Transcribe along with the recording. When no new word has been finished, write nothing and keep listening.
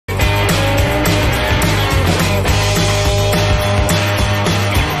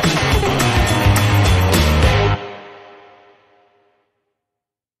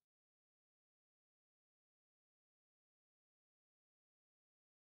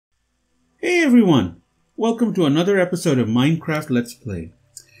Hey everyone! Welcome to another episode of Minecraft Let's Play.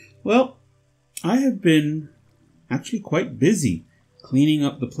 Well, I have been actually quite busy cleaning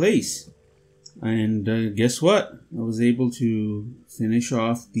up the place. And guess what? I was able to finish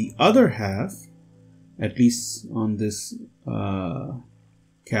off the other half, at least on this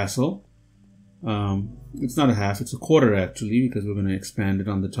castle. It's not a half, it's a quarter actually, because we're going to expand it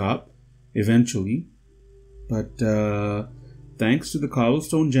on the top eventually. But thanks to the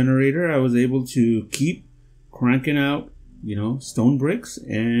cobblestone generator, I was able to keep cranking out, stone bricks,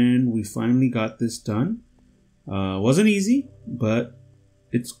 and we finally got this done. Wasn't easy, but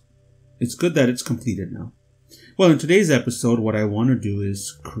it's good that it's completed now. Well, in today's episode, what I want to do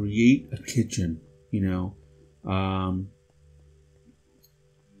is create a kitchen,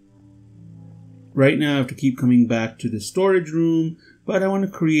 Right now I have to keep coming back to the storage room, but I want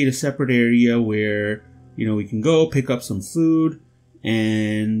to create a separate area where, we can go pick up some food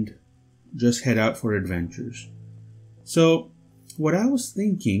and just head out for adventures. So what I was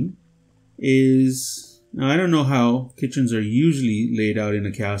thinking is, now I don't know how kitchens are usually laid out in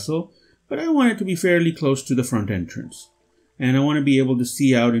a castle, but I want it to be fairly close to the front entrance. And I want to be able to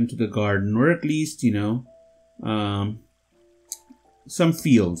see out into the garden, or at least, some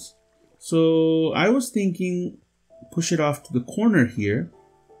fields. So I was thinking push it off to the corner here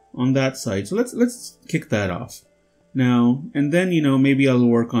on that side. So let's kick that off now, and then maybe I'll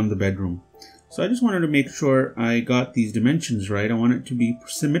work on the bedroom. So I just wanted to make sure I got these dimensions right. I want it to be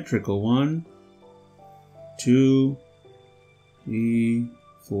symmetrical. 1, 2, 3,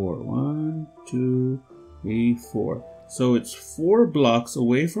 4. 1, 2, 3, 4. So it's 4 blocks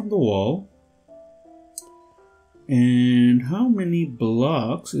away from the wall. And how many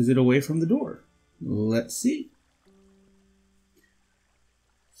blocks is it away from the door? Let's see.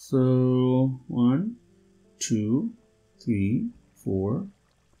 So 1, 2, 3, 4,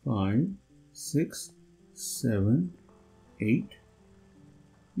 5, 6, 7, 8,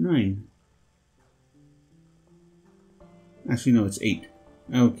 9. Actually, no, it's 8.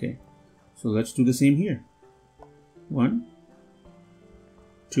 Okay. So let's do the same here. 1,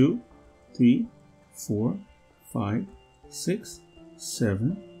 2, 3, 4, 5, 6,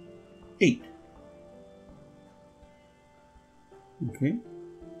 7, 8. Okay.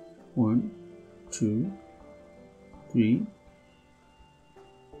 1, 2, 3,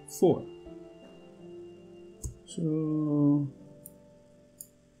 4. So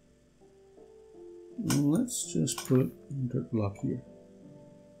let's just put dirt block here.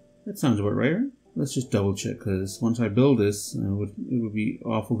 That sounds about right? Let's just double check, because once I build this, it would be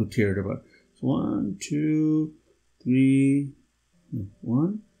awful to tear it apart. So 1, 2, 3,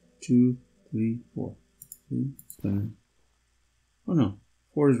 1, 2, 3, 4. Oh no,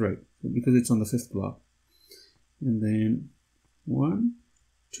 4 is right, because it's on the 5th block. And then 1,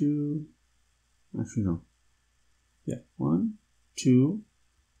 2, actually no. Yeah, 1, 2,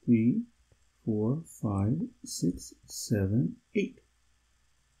 3, 4, 5, 6, 7, 8.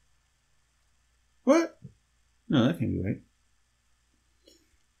 What? No, that can't be right.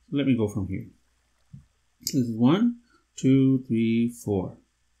 Let me go from here. This is 1, 2, 3, 4.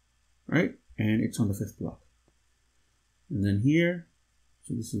 Right? And it's on the 5th block. And then here,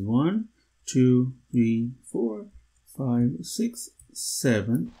 so this is 1, 2, 3, 4, 5, 6,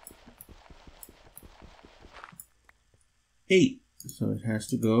 7, 8. So it has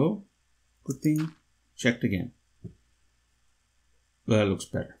to go. Good thing, checked again. That looks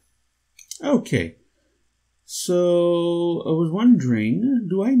better. Okay. So I was wondering,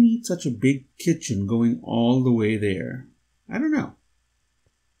 do I need such a big kitchen going all the way there? I don't know.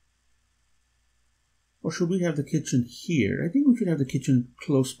 Or should we have the kitchen here? I think we should have the kitchen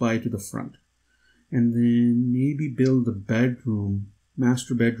close by to the front. And then maybe build the bedroom,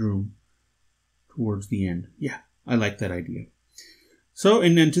 master bedroom, towards the end. Yeah, I like that idea. So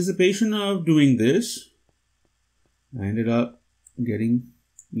in anticipation of doing this, I ended up getting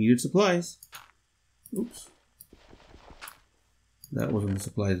needed supplies. Oops. That wasn't the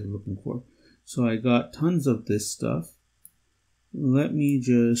supplies I was looking for. So I got tons of this stuff. Let me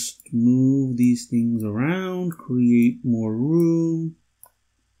just move these things around, create more room.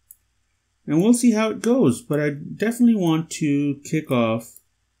 And we'll see how it goes. But I definitely want to kick off,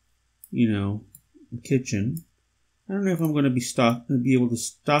 the kitchen. I don't know if I'm going to be able to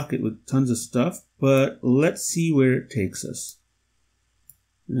stock it with tons of stuff, but let's see where it takes us.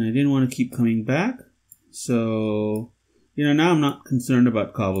 And I didn't want to keep coming back. So, now I'm not concerned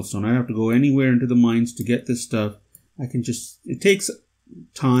about cobblestone. I don't have to go anywhere into the mines to get this stuff. It takes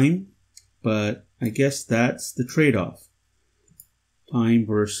time, but I guess that's the trade-off. Time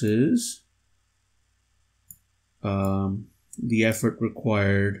versus the effort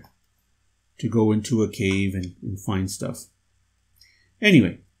required to go into a cave and find stuff.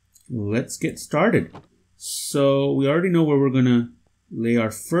 Anyway, let's get started. So we already know where we're going to lay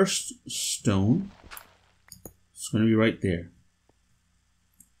our first stone. It's going to be right there.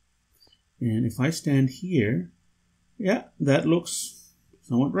 And if I stand here, yeah, that looks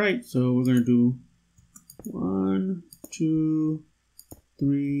somewhat right. So we're going to do 1, 2,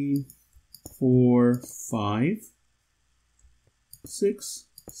 3, 4, 5, 6,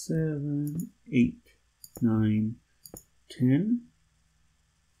 7, 8, 9, 10.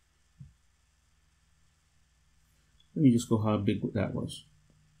 Let me just go how big that was.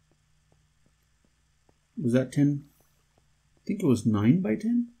 Was that 10? I think it was 9 by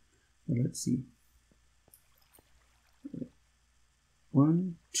 10. But let's see.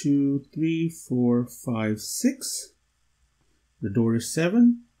 1, 2, 3, 4, 5, 6. The door is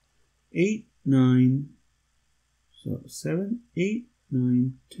 7, 8, 9. So 7, 8,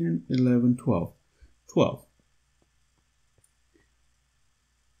 9, 10, 11, 12. 12.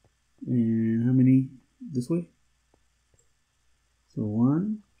 And how many this way? So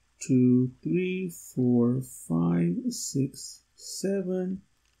 1, 2, 3, 4, 5, 6, 7,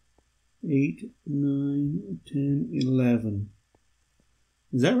 8, 9, 10, 11.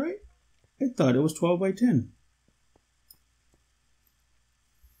 Is that right? I thought it was 12 by 10.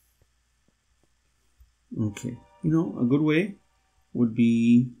 Okay. You know, a good way would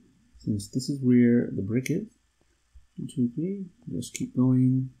be, since this is where the brick is, 1, 2, 3, just keep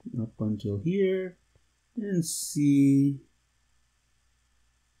going up until here and see.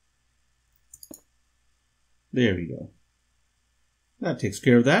 There we go. That takes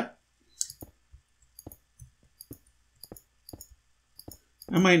care of that.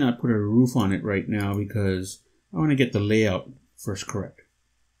 I might not put a roof on it right now because I want to get the layout first correct.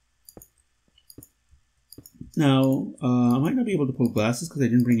 Now, I might not be able to pull glasses because I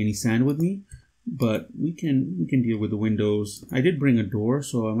didn't bring any sand with me, but we can deal with the windows. I did bring a door,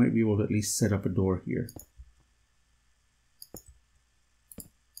 so I might be able to at least set up a door here.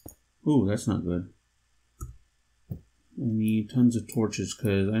 Ooh, that's not good. I need tons of torches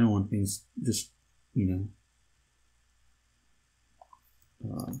because I don't want things just, you know,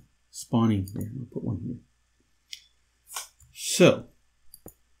 spawning here. I'll put one here. So,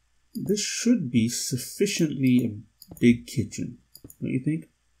 this should be sufficiently a big kitchen, don't you think?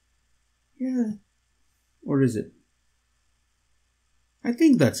 Yeah. Or is it? I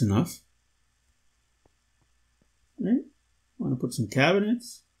think that's enough. Right? I want to put some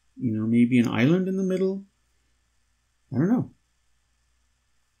cabinets, you know, maybe an island in the middle. I don't know.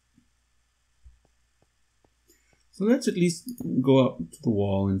 So let's at least go up to the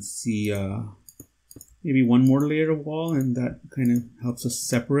wall and see maybe one more layer of wall, and that kind of helps us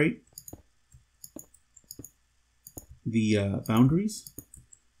separate the boundaries.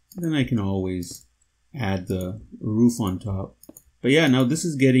 Then I can always add the roof on top. But yeah, now this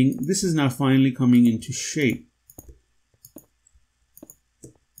is now finally coming into shape.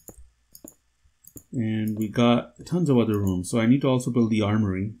 And we got tons of other rooms. So I need to also build the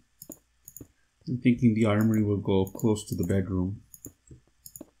armory. I'm thinking the armory will go close to the bedroom.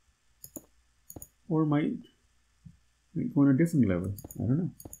 Or might go on a different level. I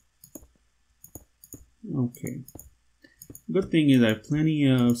don't know. Okay. Good thing is I have plenty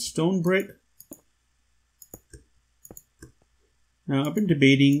of stone brick. Now I've been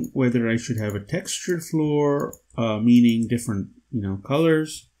debating whether I should have a textured floor, meaning different, you know,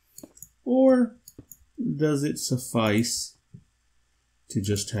 colors, or does it suffice to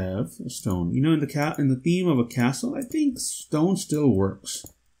just have a stone? You know, in the theme of a castle, I think stone still works.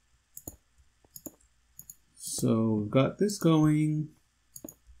 So we've got this going.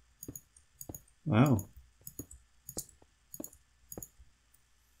 Wow.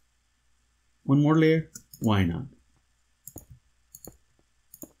 One more layer? Why not?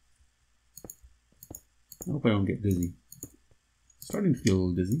 I hope I don't get dizzy. Starting to feel a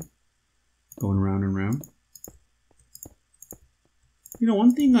little dizzy. Going around and around. You know,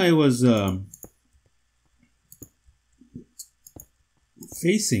 one thing I was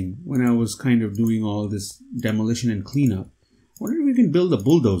facing when I was kind of doing all this demolition and cleanup, I wonder if we can build a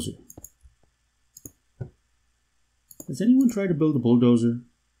bulldozer. Has anyone tried to build a bulldozer?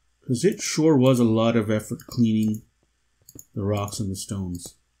 Because it sure was a lot of effort cleaning the rocks and the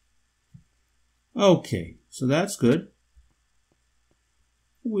stones. Okay, so that's good.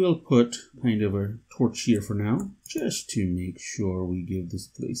 We'll put kind of a torch here for now, just to make sure we give this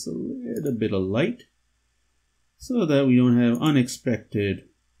place a little bit of light, so that we don't have unexpected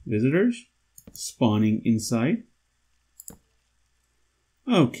visitors spawning inside.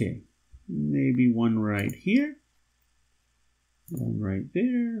 Okay, maybe one right here. One right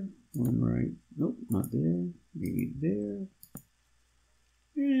there. One right. Nope, not there. Maybe there.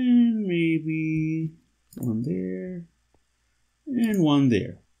 And maybe one there. And one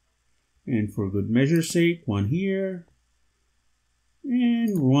there. And for good measure's sake, one here.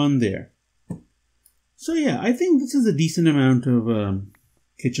 And one there. So yeah, I think this is a decent amount of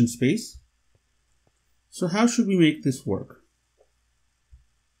kitchen space. So how should we make this work?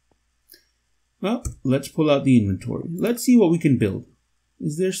 Well, let's pull out the inventory. Let's see what we can build.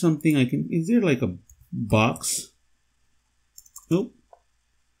 Is there something I can... Is there like a box? Nope.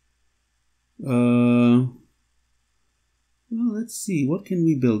 Well, let's see. What can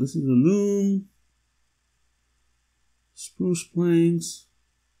we build? This is a loom. Spruce planks.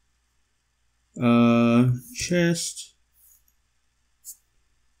 Chest.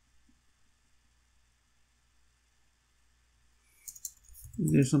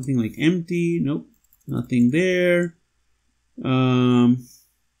 Is there something like empty? Nope. Nothing there.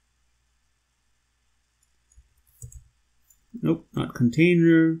 Nope, not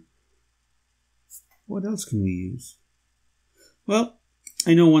container. What else can we use? Well,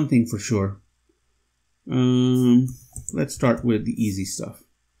 I know one thing for sure. Let's start with the easy stuff.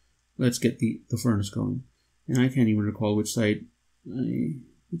 Let's get the furnace going. And I can't even recall which side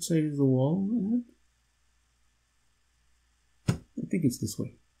is the wall at? I think it's this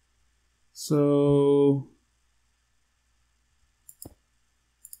way. So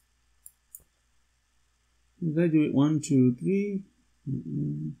did I do it 1, 2, 3?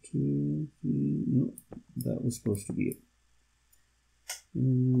 1, 2, 3. No, that was supposed to be it.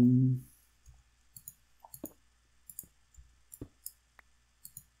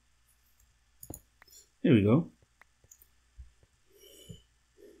 There we go.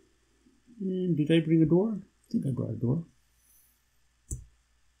 And did I bring a door? I think I brought a door.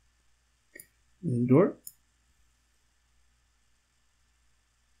 There's the door.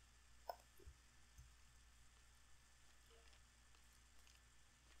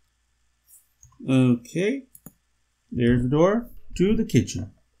 Okay. There's the door to the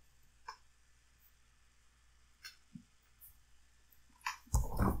kitchen.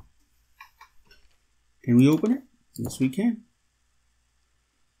 Can we open it? Yes, we can.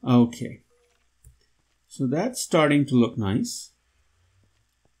 Okay. So that's starting to look nice.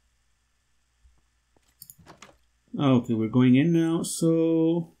 Okay, we're going in now.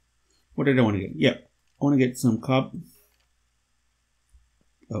 So what did I want to get? Yep, I want to get some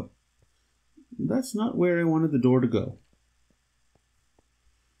Oh, that's not where I wanted the door to go.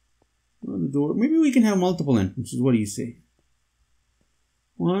 Well, the door. Maybe we can have multiple entrances. What do you say?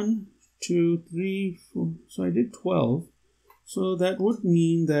 1, 2, 3, 4. So I did 12. So that would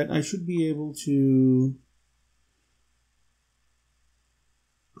mean that I should be able to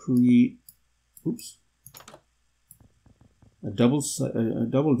create, oops, a double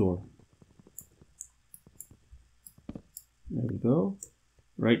door. There we go.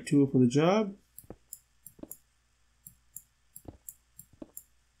 Right tool for the job.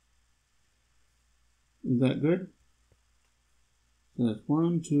 Is that good? So that's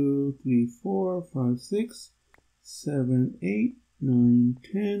 1, 2, 3, 4, 5, 6, 7, 8, 9,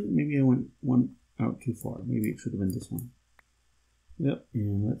 10. Maybe I went one out too far. Maybe it should have been this one. Yep,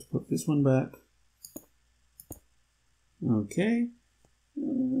 and let's put this one back. Okay.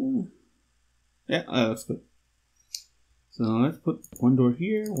 Yeah, that's good. So let's put one door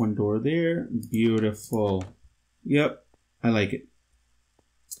here, one door there. Beautiful. Yep, I like it.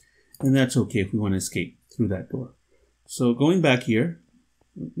 And that's okay if we want to escape through that door. So going back here,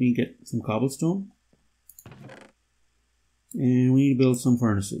 let me get some cobblestone. And we need to build some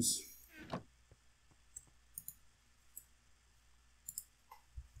furnaces.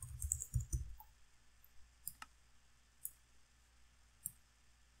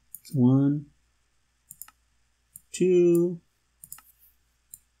 It's 1, 2,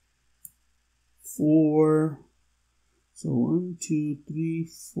 4. So 1, 2, 3,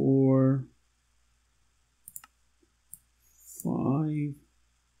 4, 5,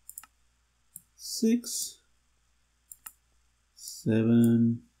 6,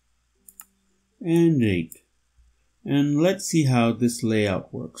 7, and 8. And let's see how this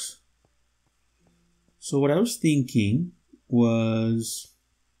layout works. So what I was thinking was,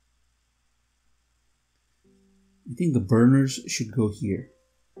 I think the burners should go here.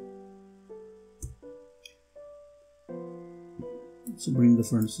 So bring the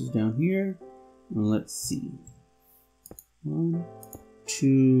furnaces down here, and let's see. 1,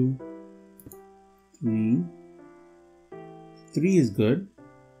 2, 3. 3 is good.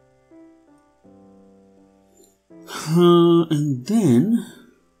 And then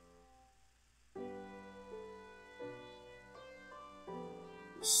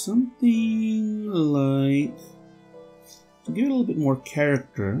something like, to give it a little bit more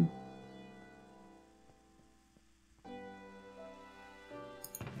character,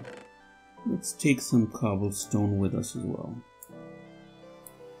 let's take some cobblestone with us as well.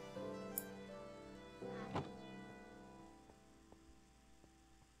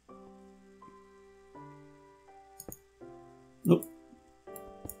 Nope.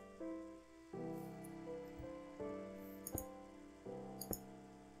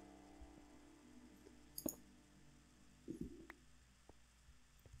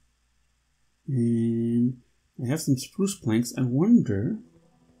 And I have some spruce planks. I wonder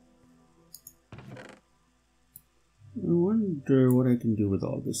what I can do with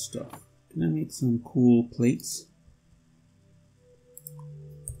all this stuff. Can I make some cool plates?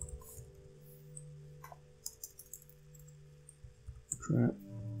 Trap.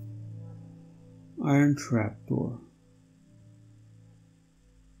 Iron trapdoor.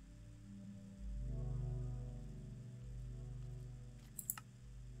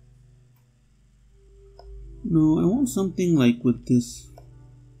 No, I want something like with this.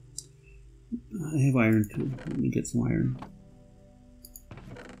 I have iron too. Let me get some iron.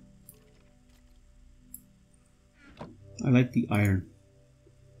 I like the iron.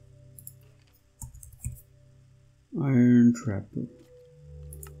 Iron trapdoor.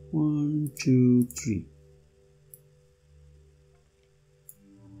 1, 2, 3.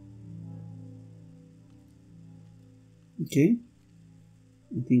 Okay.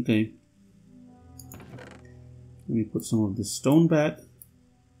 I think let me put some of this stone back.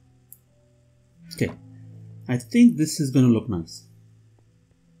 Okay. I think this is going to look nice.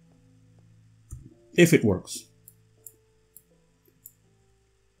 If it works.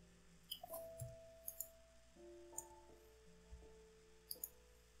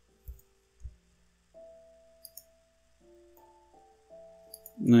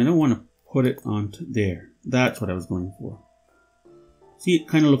 And I don't want to put it onto there. That's what I was going for. See, it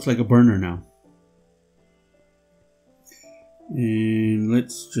kind of looks like a burner now. And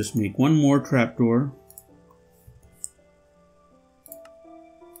let's just make one more trapdoor.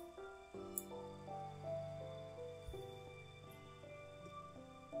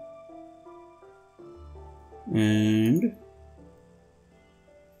 And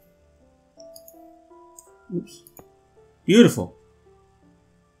oops. Beautiful.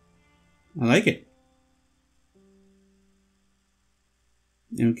 I like it.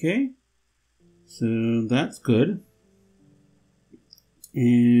 Okay. So that's good.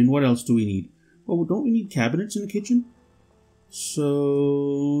 And what else do we need? Oh, don't we need cabinets in the kitchen?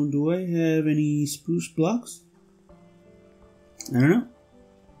 So, do I have any spruce blocks? I don't know.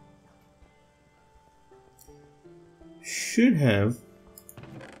 Should have.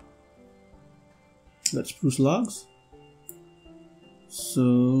 That's spruce logs.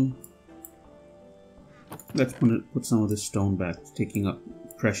 So, let's put some of this stone back, taking up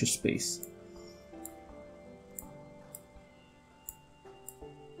precious space.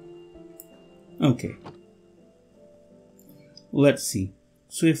 Okay. Let's see.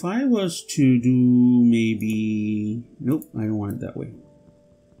 So if I was to do maybe... Nope, I don't want it that way.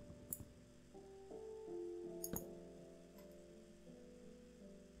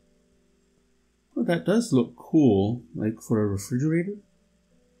 Well, that does look cool, like for a refrigerator.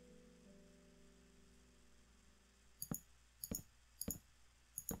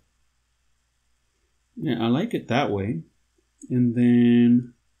 Yeah, I like it that way. And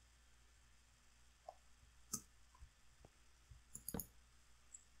then...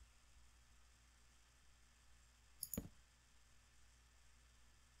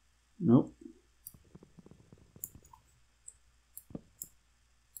 Nope.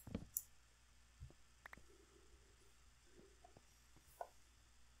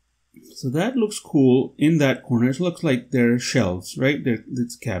 So that looks cool in that corner. It looks like there are shelves, right?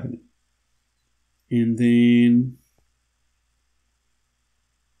 It's a cabinet. And then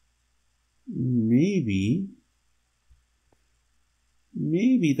maybe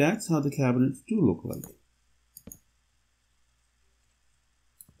that's how the cabinets do look like.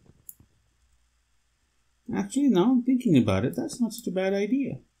 Actually, now I'm thinking about it, that's not such a bad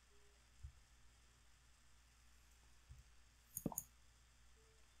idea.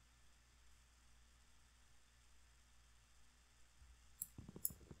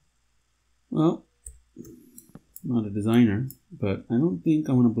 Well, not a designer, but I don't think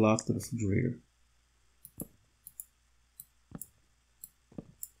I want to block the refrigerator.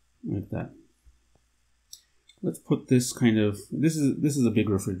 Like that. Let's put this kind of, this is a big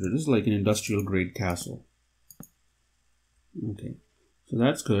refrigerator. This is like an industrial grade castle. Okay, so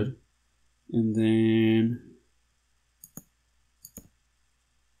that's good. And then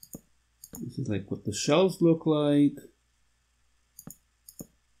This is like what the shelves look like.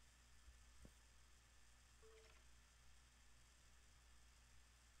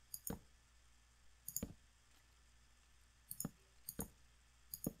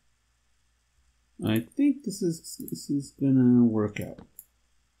 I think this is gonna work out.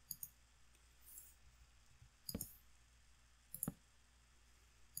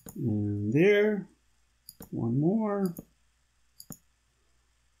 And there, one more.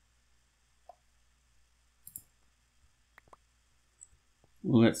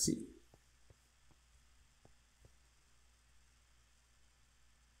 Well, let's see.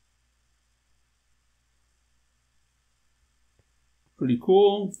 Pretty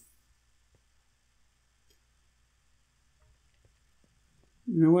cool.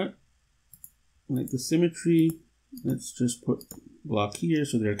 You know what? Like the symmetry, let's just put block here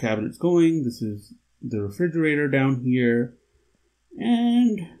so there are cabinets going. This is the refrigerator down here.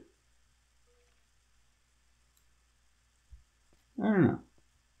 And I don't know.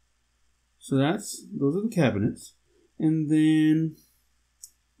 So those are the cabinets. And then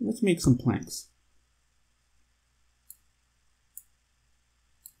let's make some planks.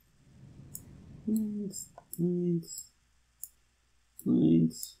 Planks, planks,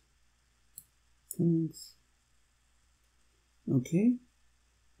 planks, planks. Okay.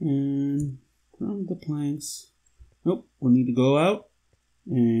 And from the planks, nope, we'll need to go out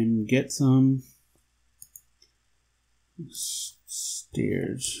and get some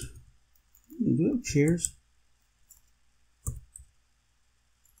stairs. Do we have chairs?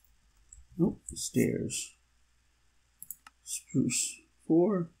 Nope, stairs. Spruce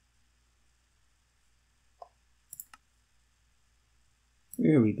 4.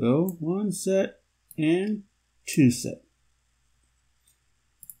 There we go. 1 set and 2 set.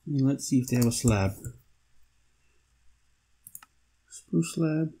 And let's see if they have a slab. Spruce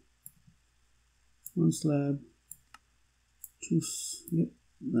slab. 1 slab. 2. Yep,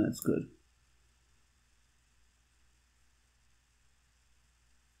 that's good.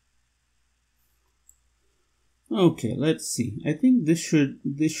 Okay, let's see. I think this should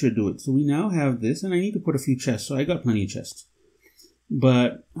do it. So we now have this, and I need to put a few chests. So I got plenty of chests.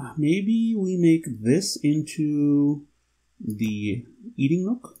 But maybe we make this into the eating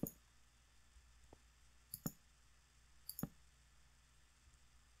nook.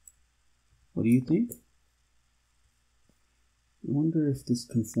 What do you think? I wonder if this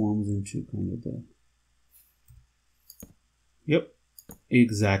conforms into kind of the... Yep,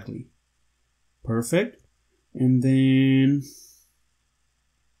 exactly. Perfect. And then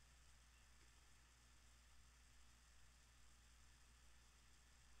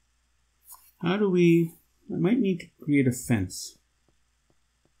how do we... I might need to create a fence.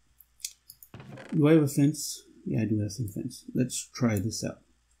 Do I have a fence? Yeah, I do have some fence. Let's try this out.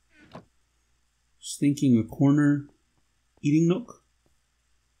 Just thinking a corner eating nook,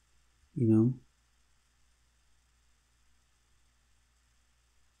 you know.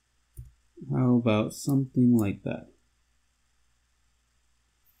 How about something like that?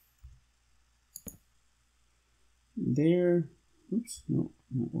 There. Oops, no,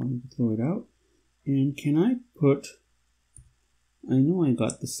 not wanting to throw it out. And can I put... I know I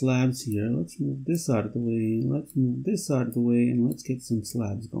got the slabs here. Let's move this out of the way. Let's move this out of the way, and let's get some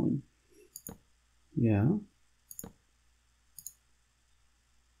slabs going. Yeah.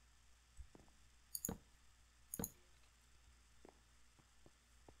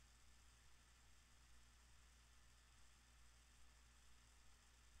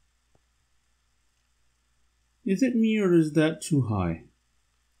 Is it me, or is that too high?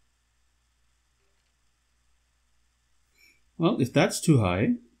 Well, if that's too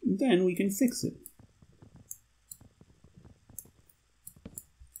high, then we can fix it.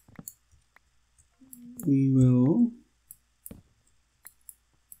 We will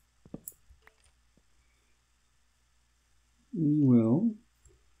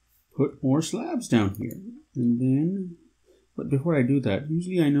put more slabs down here, and then, but before I do that,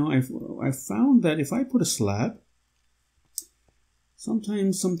 usually I know I've found that if I put a slab,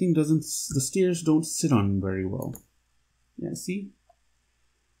 sometimes something doesn't, the stairs don't sit on very well. Yeah, see?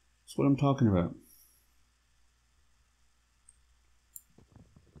 That's what I'm talking about.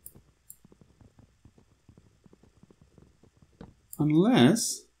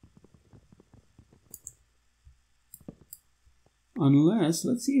 Unless,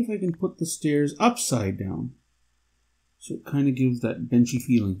 let's see if I can put the stairs upside down. So it kind of gives that benchy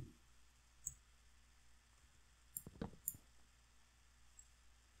feeling.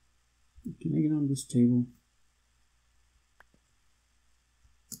 Can I get on this table?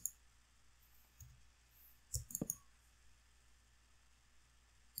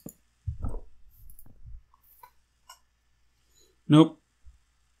 Nope.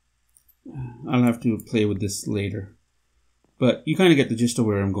 I'll have to play with this later. But you kind of get the gist of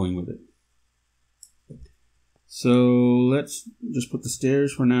where I'm going with it. So let's just put the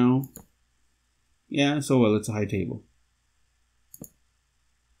stairs for now. Yeah, so well, it's a high table.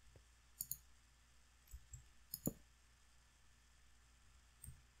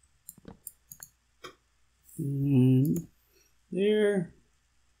 And there.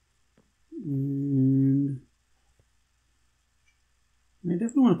 And I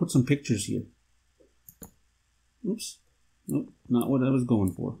definitely want to put some pictures here. Oops. Nope, not what I was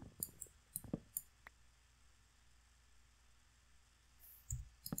going for.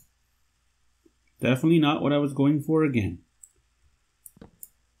 Definitely not what I was going for again.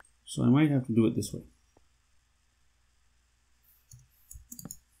 So I might have to do it this way.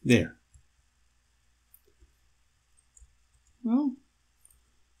 There. Well,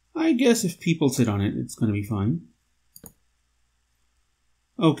 I guess if people sit on it, it's going to be fine.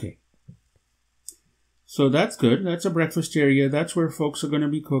 Okay. So that's good. That's a breakfast area. That's where folks are going to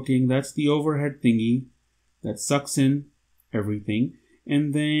be cooking. That's the overhead thingy that sucks in everything.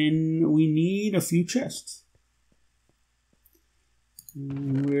 And then we need a few chests.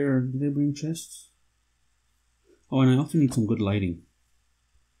 Where did they bring chests? Oh, and I also need some good lighting.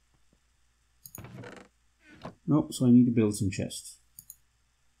 Nope, so I need to build some chests.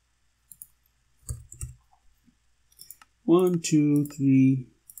 1, 2, 3,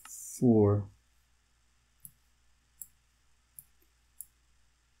 4.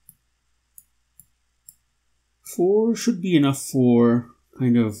 Four should be enough for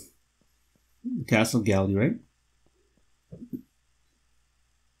kind of the castle galley, right?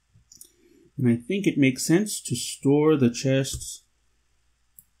 And I think it makes sense to store the chests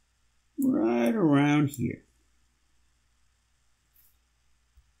right around here.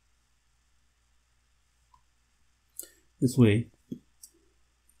 This way.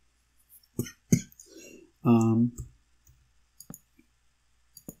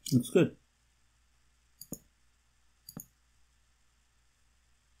 Looks good.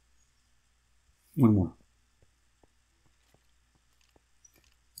 One more.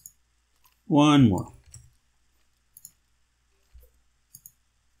 One more.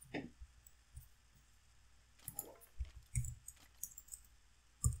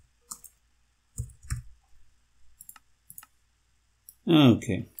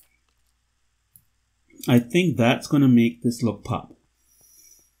 Okay. I think that's going to make this look pop.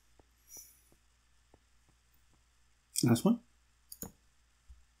 Last one.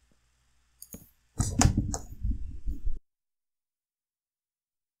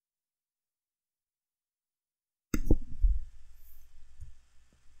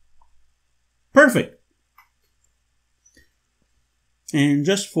 Perfect. And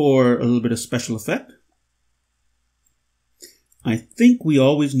just for a little bit of special effect, I think we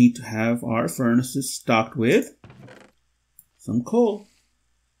always need to have our furnaces stocked with some coal.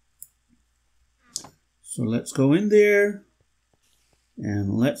 So let's go in there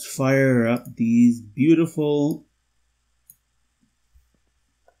and let's fire up these beautiful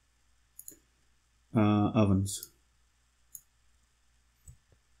ovens.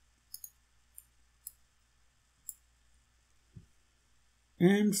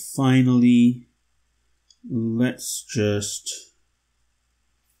 And finally, let's just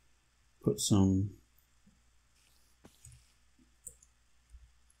put some,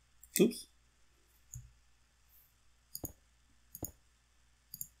 oops.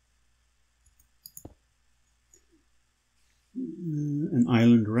 An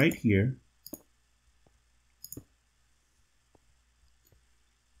island right here.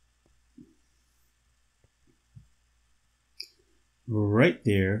 Right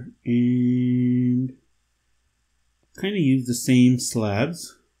there, and kind of use the same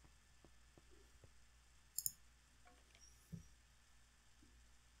slabs.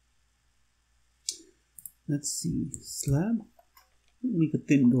 Let's see, slab, make a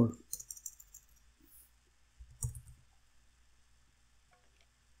thin door.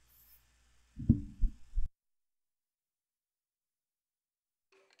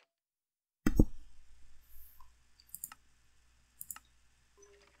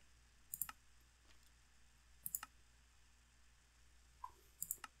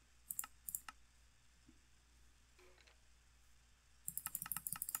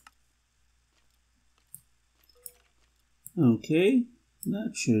 Okay,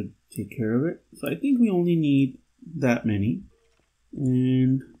 that should take care of it. So I think we only need that many.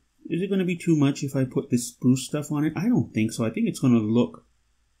 And is it going to be too much if I put this spruce stuff on it? I don't think so. I think it's going to look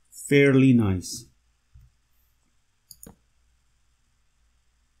fairly nice.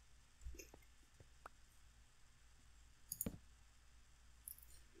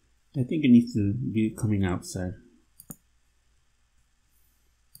 I think it needs to be coming outside.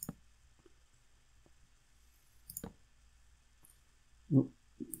 Nope.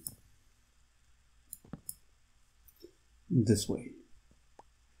 This way.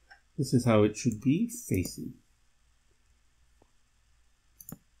 This is how it should be facing.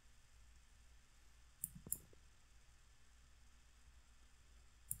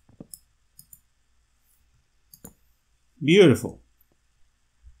 Beautiful.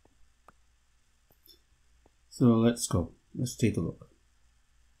 So let's go. Let's take a look.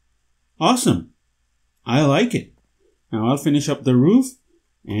 Awesome. I like it. Now I'll finish up the roof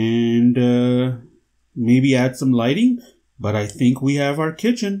and maybe add some lighting, but I think we have our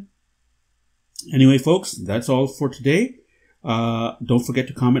kitchen. Anyway, folks, that's all for today. Don't forget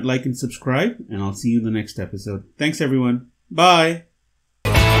to comment, like, and subscribe, and I'll see you in the next episode. Thanks, everyone. Bye.